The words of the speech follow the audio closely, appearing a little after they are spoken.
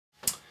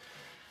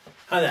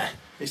Hi there,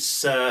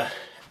 it's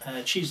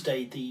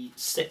Tuesday the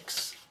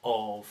 6th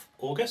of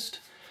August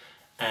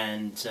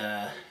and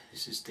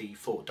this is the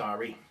Fort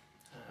Diary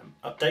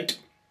update.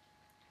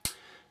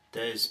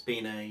 There's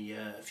been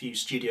a few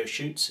studio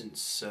shoots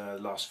since the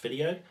last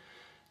video.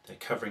 They're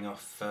covering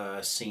off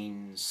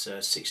scenes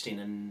 16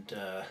 and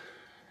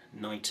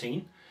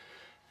 19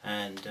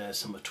 and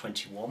some of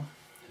 21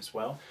 as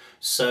well.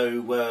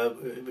 So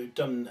we've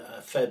done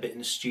a fair bit in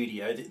the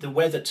studio. The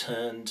weather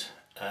turned.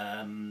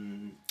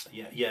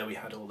 Yeah, we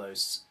had all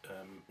those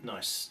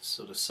nice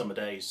sort of summer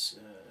days,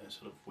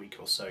 sort of week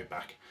or so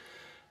back,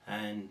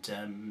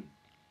 and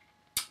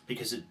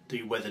because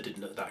the weather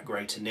didn't look that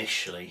great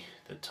initially,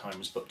 the time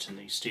was booked in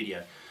the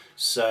studio,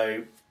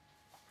 so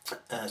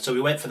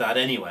we went for that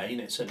anyway,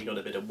 and it certainly got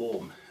a bit of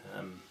warm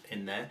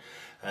in there,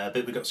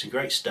 but we got some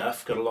great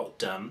stuff, got a lot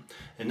done.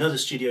 Another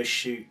studio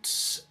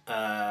shoot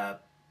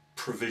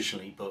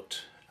provisionally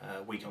booked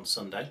week on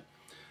Sunday.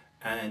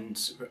 And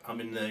I'm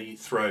in the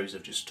throes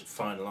of just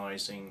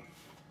finalising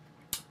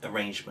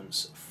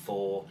arrangements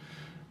for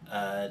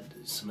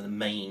some of the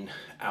main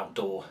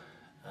outdoor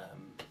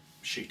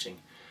shooting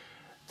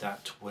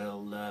that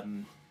will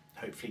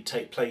hopefully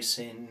take place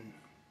in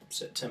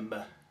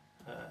September,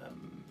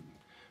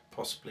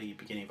 possibly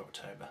beginning of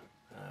October.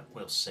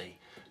 We'll see,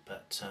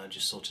 but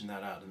just sorting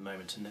that out at the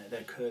moment. And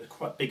they're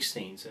quite big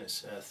scenes.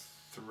 There's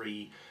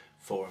 3,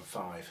 4 and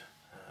 5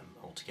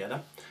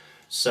 altogether.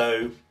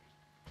 So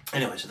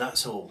anyway, so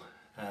that's all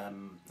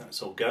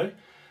go.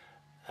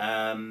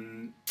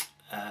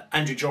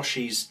 Andrew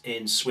Joshi's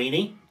in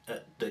Sweeney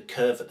at the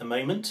Curve at the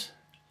moment.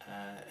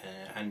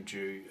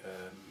 Andrew,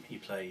 he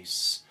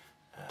plays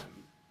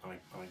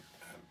my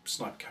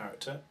snipe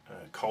character,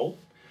 Cole.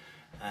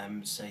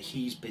 So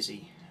he's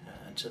busy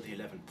until the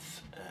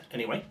 11th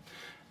anyway.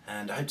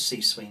 And I hope to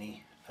see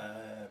Sweeney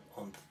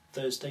on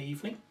Thursday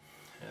evening.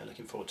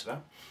 Looking forward to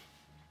that.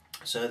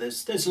 So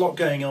there's a lot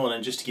going on,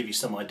 and just to give you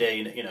some idea,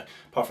 you know,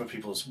 apart from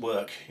people's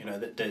work, you know,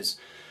 that there's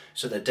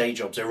their day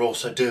jobs, they're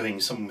also doing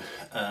some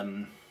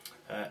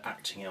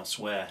acting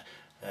elsewhere.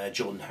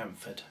 Jordan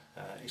Hanford,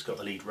 he's got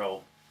the lead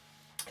role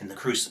in The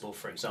Crucible,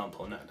 for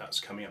example, and that's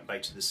coming up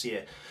later this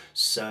year.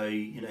 So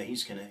you know,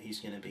 he's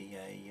gonna be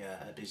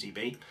a busy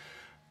bee.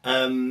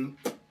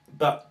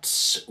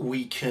 But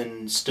we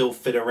can still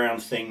fit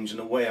around things, and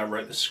the way I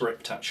wrote the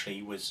script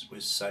actually was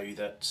so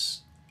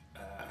that.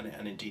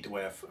 And indeed the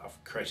way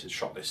I've created the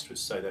shot list was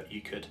so that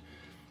you could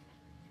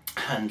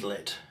handle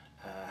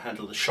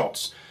the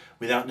shots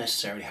without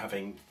necessarily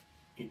having,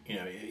 you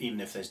know,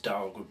 even if there's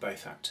dialogue with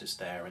both actors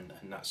there and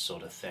that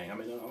sort of thing. I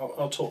mean,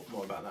 I'll talk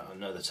more about that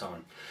another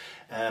time.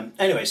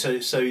 Anyway, so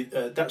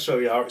that's where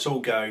we are. It's all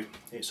go.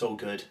 It's all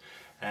good,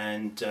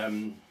 and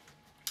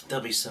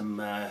there'll be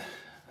some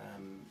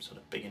sort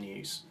of bigger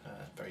news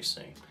very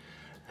soon.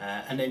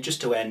 And then just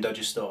to end, I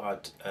just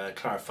thought I'd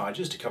clarify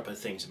just a couple of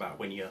things about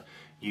when you're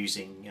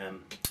using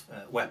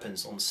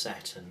weapons on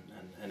set,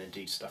 and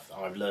indeed stuff that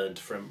I've learned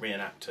from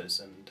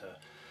reenactors and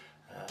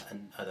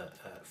other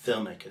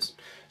filmmakers.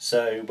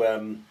 So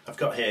I've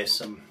got here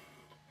some,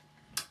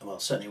 well,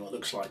 certainly what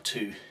looks like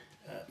 2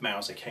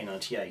 Mauser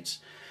K98s.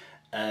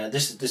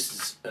 This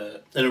is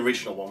an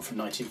original one from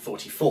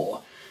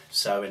 1944.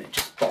 So, and it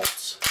just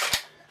bolts.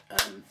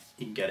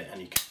 You can get it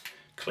and you can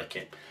click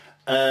it.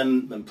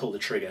 And pull the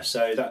trigger,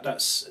 so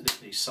that's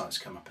these sights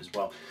come up as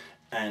well,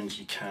 and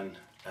you can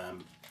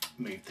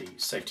move the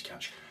safety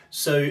catch.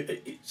 So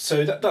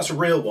that's a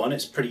real one.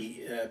 It's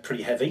pretty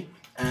heavy,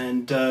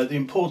 and the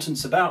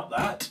importance about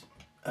that,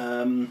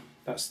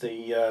 that's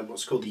the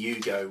what's called the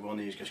Yugo one,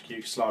 the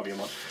Yugoslavian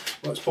one.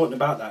 What's important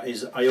about that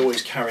is I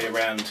always carry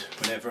around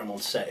whenever I'm on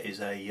set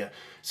is a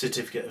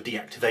certificate of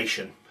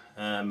deactivation.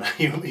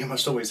 You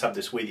must always have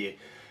this with you.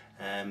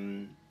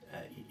 You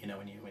know,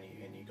 when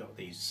you got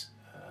these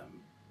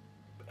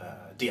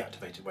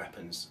deactivated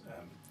weapons,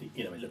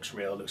 you know, it looks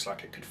real, looks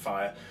like it could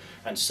fire,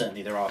 and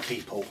certainly there are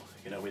people,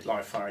 you know, with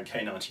live firing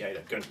K98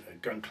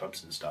 at gun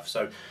clubs and stuff.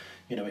 So,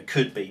 you know, it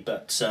could be,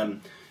 but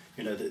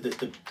you know,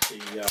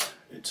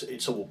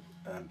 it's all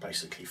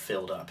basically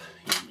filled up.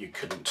 You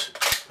couldn't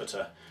put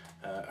a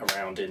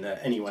round in there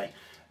anyway,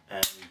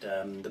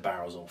 and the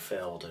barrel's all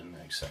filled and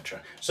etc.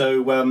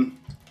 So,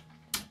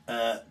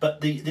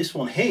 but this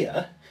one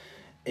here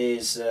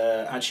is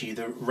actually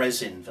the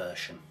resin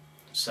version.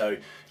 So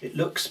it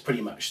looks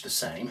pretty much the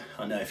same.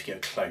 I know if you go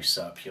close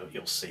up,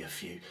 you'll see a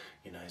few.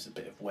 You know, there's a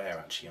bit of wear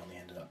actually on the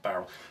end of that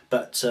barrel.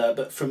 But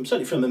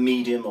certainly from a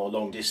medium or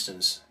long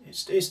distance,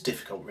 it's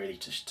difficult really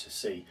to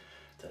see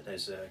that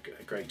there's a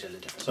great deal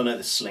of difference. I know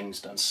the sling's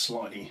done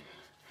slightly.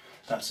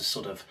 That's a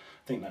sort of,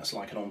 I think that's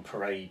like an on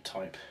parade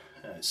type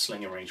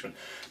sling arrangement.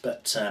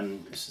 But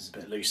this is a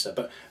bit looser.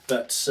 But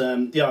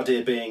the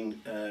idea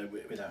being,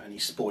 without any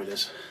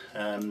spoilers,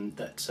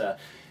 that.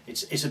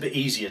 It's a bit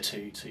easier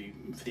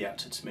for the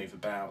actor to move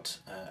about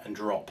and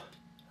drop.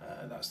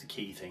 That's the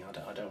key thing. I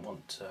don't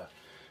want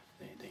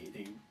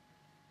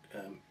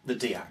the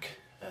deac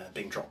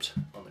being dropped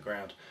on the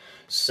ground.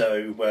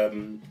 So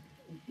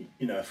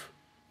you know,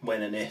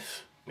 when and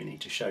if we need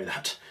to show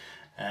that,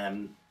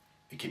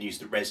 we can use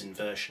the resin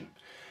version.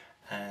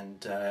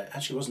 and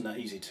actually wasn't that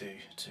easy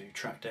to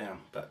track down,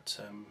 but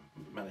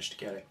managed to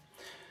get it.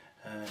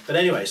 But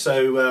anyway,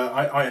 so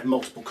I have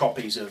multiple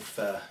copies of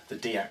the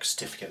deac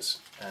certificates.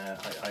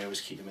 I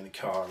always keep them in the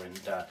car, and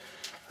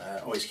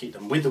always keep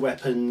them with the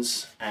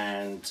weapons,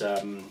 and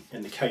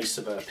in the case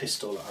of a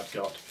pistol that I've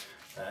got,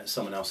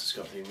 someone else has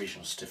got the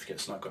original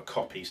certificates and I've got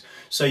copies.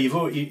 So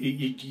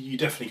you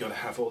definitely got to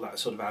have all that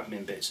sort of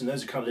admin bits, and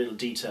those are kind of little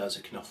details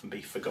that can often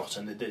be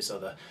forgotten. There's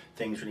other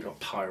things when you've got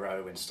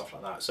pyro and stuff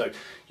like that. So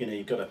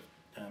you've got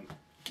to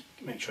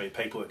make sure your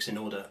paperwork's in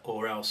order,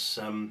 or else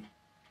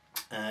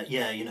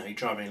yeah, you're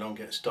driving along,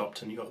 get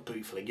stopped, and you've got a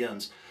boot full of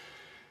guns.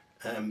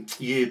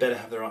 You better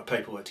have the right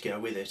paperwork to go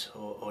with it,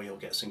 or you'll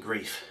get some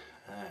grief,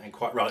 and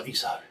quite rightly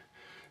so.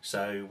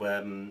 So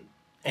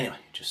anyway,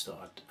 just thought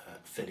I'd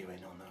fill you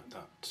in on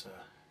that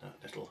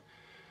little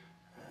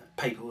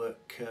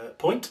paperwork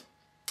point.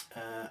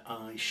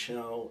 I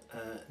shall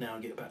now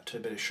get back to a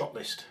bit of shot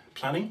list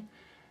planning,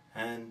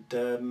 and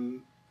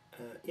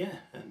yeah,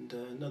 and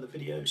another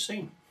video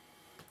soon.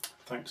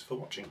 Thanks for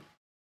watching.